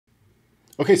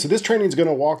Okay, so this training is going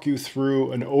to walk you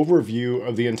through an overview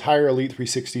of the entire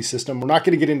Elite360 system. We're not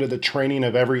going to get into the training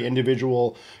of every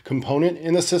individual component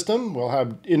in the system. We'll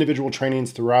have individual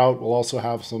trainings throughout. We'll also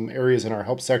have some areas in our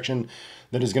help section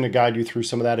that is going to guide you through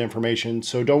some of that information.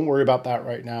 So don't worry about that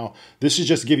right now. This is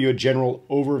just to give you a general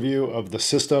overview of the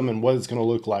system and what it's going to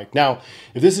look like. Now,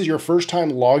 if this is your first time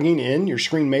logging in, your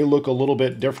screen may look a little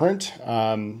bit different.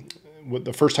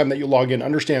 The first time that you log in,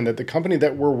 understand that the company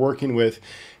that we're working with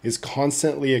is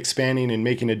constantly expanding and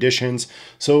making additions.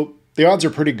 So the odds are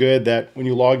pretty good that when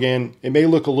you log in, it may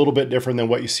look a little bit different than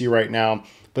what you see right now,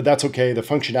 but that's okay. The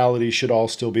functionality should all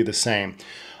still be the same.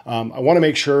 I want to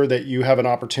make sure that you have an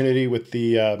opportunity with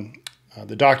the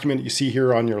document you see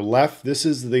here on your left. This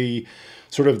is the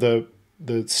sort of the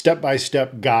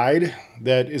step-by-step guide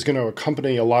that is going to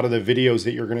accompany a lot of the videos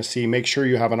that you're going to see. Make sure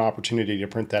you have an opportunity to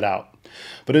print that out.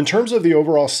 But in terms of the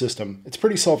overall system, it's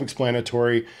pretty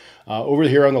self-explanatory. Over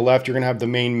here on the left, you're going to have the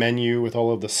main menu with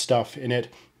all of the stuff in it.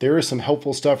 There is some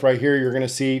helpful stuff right here you're going to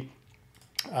see.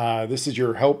 This is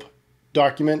your help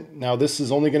document. Now this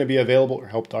is only going to be available, or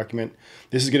help document.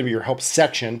 This is going to be your help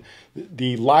section.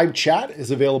 The live chat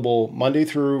is available Monday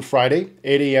through Friday,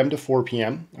 8 a.m. to 4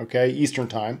 p.m. Okay, Eastern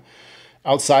time.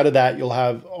 Outside of that, you'll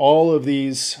have all of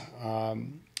these,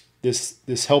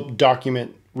 this help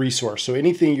document resource. So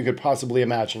anything you could possibly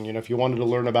imagine, if you wanted to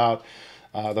learn about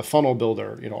the funnel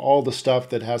builder, all the stuff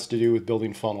that has to do with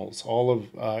building funnels,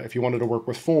 if you wanted to work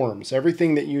with forms,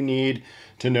 everything that you need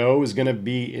to know is going to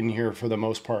be in here for the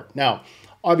most part. Now,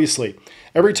 obviously,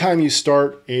 every time you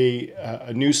start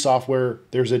a new software,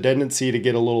 there's a tendency to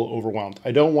get a little overwhelmed.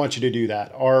 I don't want you to do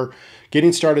that. Our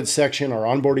getting started section, our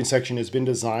onboarding section has been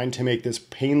designed to make this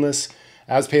painless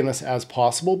as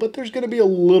possible, but there's going to be a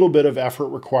little bit of effort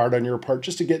required on your part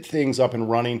just to get things up and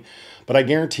running. But I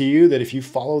guarantee you that if you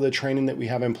follow the training that we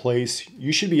have in place,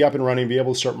 you should be up and running, be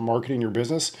able to start marketing your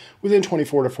business within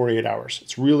 24 to 48 hours.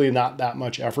 It's really not that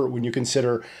much effort when you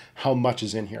consider how much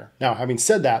is in here. Now, having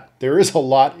said that, there is a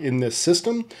lot in this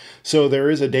system. So there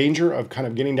is a danger of kind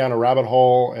of getting down a rabbit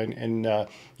hole and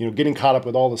getting caught up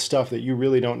with all the stuff that you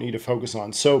really don't need to focus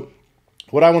on. So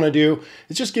what I want to do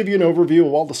is just give you an overview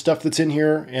of all the stuff that's in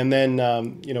here and then,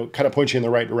 kind of point you in the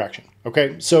right direction.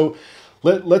 Okay, so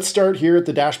let's start here at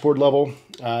the dashboard level.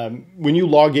 When you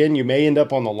log in, you may end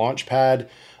up on the launch pad.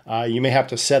 You may have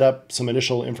to set up some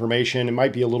initial information. It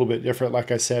might be a little bit different,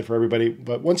 like I said, for everybody.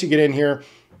 But once you get in here,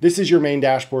 this is your main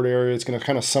dashboard area. It's going to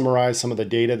kind of summarize some of the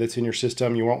data that's in your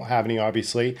system. You won't have any,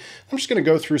 obviously. I'm just going to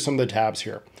go through some of the tabs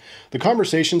here. The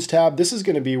Conversations tab, this is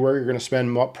going to be where you're going to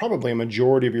spend probably a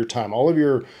majority of your time. All of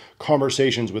your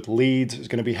conversations with leads is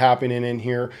going to be happening in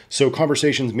here. So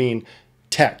conversations mean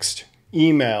text,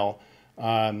 email,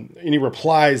 any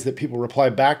replies that people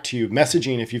reply back to you,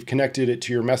 messaging if you've connected it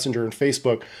to your Messenger and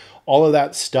Facebook. All of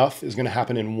that stuff is going to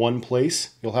happen in one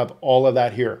place. You'll have all of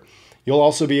that here. You'll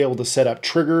also be able to set up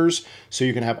triggers so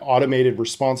you can have automated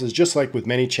responses, just like with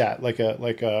ManyChat, like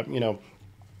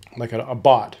a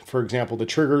bot, for example. The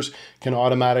triggers can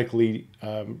automatically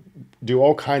do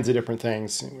all kinds of different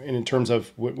things in terms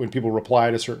of when people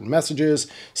reply to certain messages,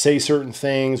 say certain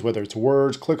things, whether it's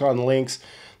words, click on links.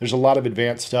 There's a lot of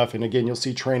advanced stuff. And again, you'll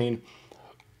see training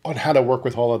on how to work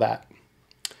with all of that.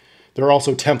 There are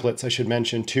also templates I should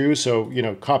mention too. So,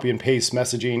 copy and paste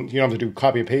messaging. You don't have to do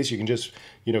copy and paste. You can just,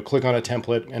 click on a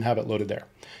template and have it loaded there.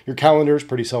 Your calendar is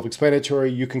pretty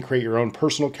self-explanatory. You can create your own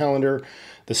personal calendar.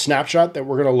 The snapshot that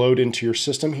we're going to load into your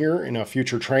system here in a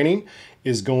future training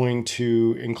is going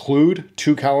to include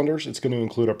 2 calendars. It's going to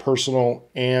include a personal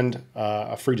and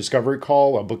a free discovery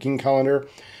call, a booking calendar.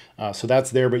 So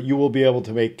that's there, but you will be able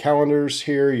to make calendars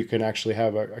here. You can actually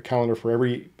have a calendar for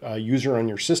every user on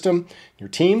your system, your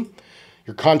team.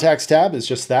 Your Contacts tab is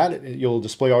just that. You'll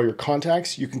display all your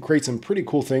contacts. You can create some pretty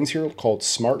cool things here called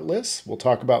Smart Lists. We'll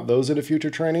talk about those in a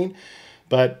future training.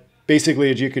 But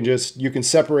basically, you can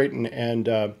separate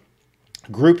and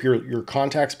group your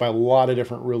contacts by a lot of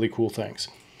different really cool things.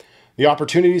 The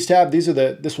Opportunities tab,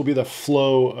 this will be the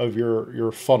flow of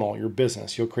your funnel, your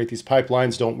business. You'll create these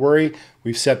pipelines, don't worry.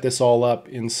 We've set this all up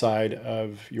inside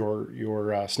of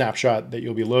your snapshot that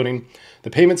you'll be loading. The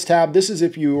Payments tab, this is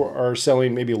if you are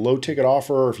selling maybe a low ticket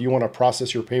offer, or if you want to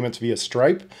process your payments via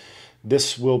Stripe,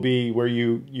 this will be where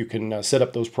you can set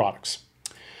up those products.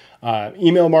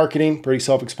 Email marketing, pretty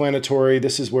self-explanatory.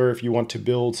 This is where if you want to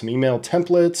build some email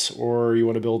templates or you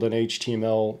want to build an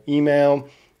HTML email,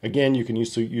 again, you can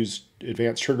use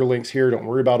advanced trigger links here. Don't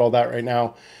worry about all that right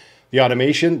now. The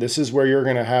automation, this is where you're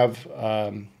going to have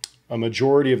a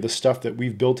majority of the stuff that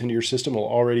we've built into your system will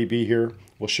already be here.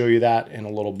 We'll show you that in a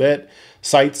little bit.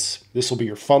 Sites, this will be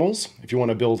your funnels. If you want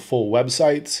to build full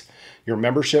websites, your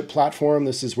membership platform.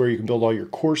 This is where you can build all your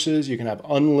courses. You can have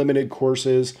unlimited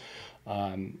courses,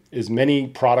 as many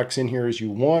products in here as you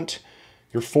want.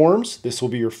 Your forms, this will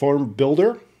be your form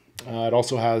builder. It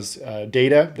also has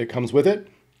data that comes with it.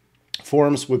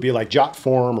 Forms would be like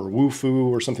Jotform or Wufoo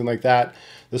or something like that.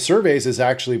 The surveys is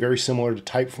actually very similar to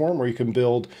Typeform, where you can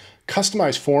build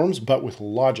customized forms, but with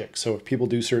logic. So if people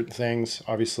do certain things,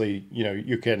 obviously,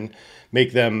 you can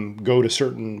make them go to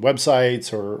certain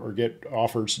websites or get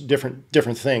offers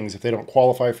different things if they don't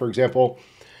qualify, for example.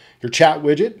 Your chat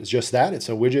widget is just that. It's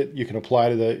a widget you can apply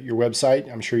to your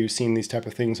website. I'm sure you've seen these type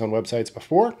of things on websites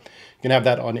before. You can have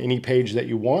that on any page that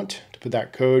you want to put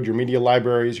that code. Your media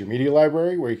library is your media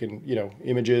library, where you can,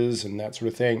 images and that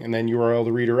sort of thing, and then URL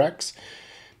to redirects.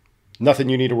 Nothing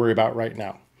you need to worry about right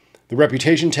now. The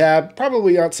reputation tab,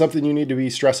 probably not something you need to be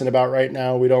stressing about right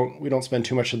now. We don't spend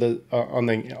too much of on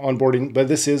the onboarding, but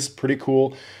this is pretty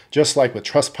cool. Just like with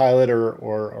Trustpilot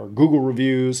or Google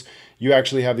reviews, you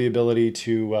actually have the ability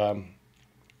to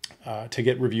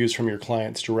get reviews from your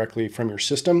clients directly from your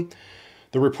system.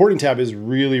 The reporting tab is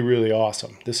really, really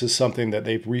awesome. This is something that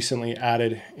they've recently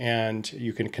added, and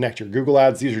you can connect your Google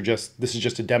ads. This is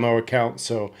just a demo account,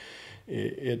 so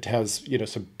it has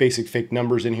some basic fake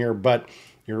numbers in here, but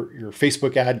your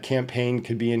Facebook ad campaign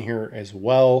could be in here as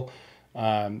well.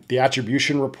 The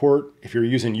attribution report, if you're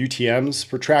using UTMs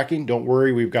for tracking, don't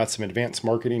worry. We've got some advanced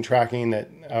marketing tracking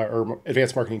or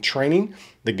advanced marketing training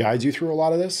that guides you through a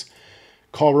lot of this.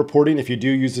 Call reporting, if you do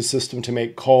use the system to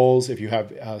make calls, if you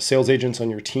have sales agents on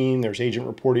your team, there's agent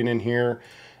reporting in here,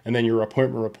 and then your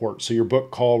appointment report. So your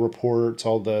book call reports,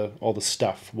 all the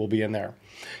stuff will be in there.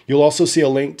 You'll also see a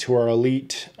link to our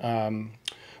Elite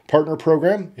partner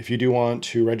program. If you do want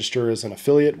to register as an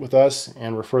affiliate with us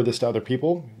and refer this to other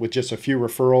people, with just a few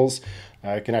referrals,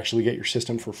 you can actually get your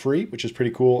system for free, which is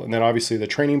pretty cool. And then obviously the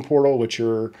training portal, which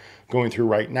you're going through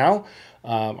right now.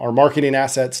 Our marketing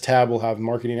assets tab will have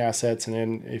marketing assets, and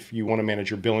then if you want to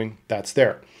manage your billing, that's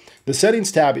there. The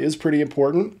settings tab is pretty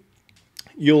important.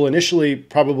 You'll initially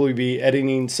probably be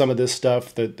editing some of this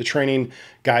stuff. The training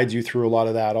guides you through a lot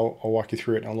of that. I'll walk you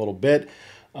through it in a little bit.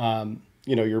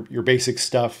 Your basic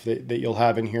stuff that you'll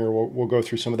have in here, we'll go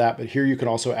through some of that. But here you can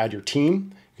also add your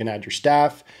team. You can add your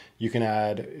staff. You can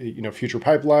add future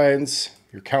pipelines.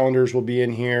 Your calendars will be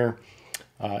in here.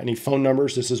 Any phone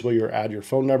numbers, this is where you add your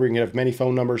phone number. You can have many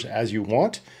phone numbers as you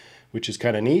want, which is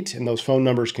kind of neat. And those phone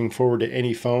numbers can forward to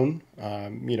any phone.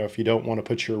 If you don't want to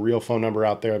put your real phone number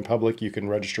out there in public, you can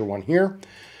register one here.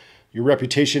 Your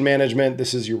reputation management,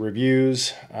 this is your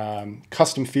reviews.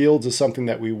 Custom fields is something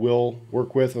that we will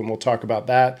work with, and we'll talk about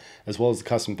that, as well as the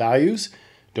custom values.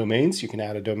 Domains, you can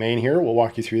add a domain here. We'll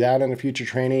walk you through that in a future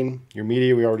training. Your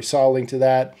media, we already saw a link to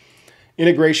that.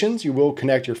 Integrations, you will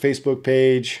connect your Facebook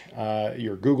page,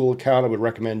 your Google account. I would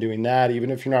recommend doing that, even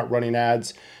if you're not running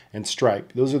ads, and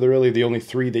Stripe. Those are really the only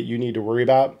three that you need to worry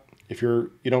about. If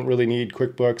you don't really need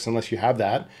QuickBooks unless you have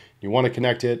that. You want to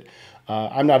connect it.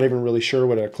 I'm not even really sure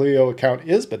what a Clio account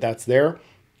is, but that's there.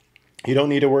 You don't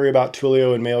need to worry about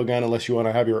Twilio and Mailgun unless you want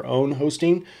to have your own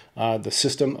hosting. The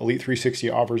system,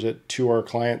 Elite360, offers it to our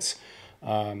clients.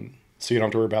 So you don't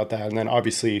have to worry about that. And then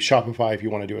obviously Shopify, if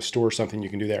you want to do a store or something, you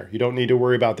can do there. You don't need to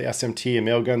worry about the SMT and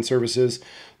Mailgun services.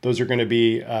 Those are going to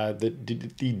be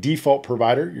the default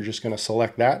provider. You're just going to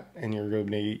select that, and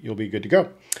you'll be good to go.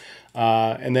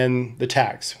 And then the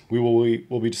tags.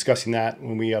 We'll be discussing that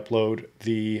when we upload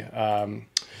the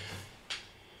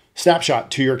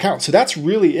snapshot to your account. So that's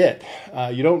really it.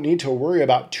 You don't need to worry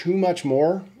about too much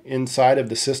more inside of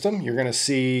the system. You're going to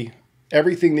see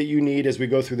everything that you need as we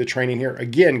go through the training here.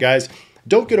 Again, guys,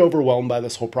 don't get overwhelmed by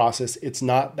this whole process. It's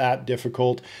not that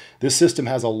difficult. This system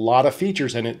has a lot of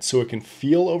features in it, so it can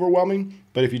feel overwhelming.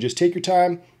 But if you just take your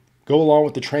time, go along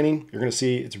with the training, you're going to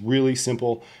see it's really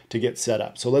simple to get set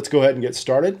up. So let's go ahead and get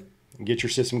started and get your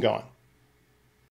system going.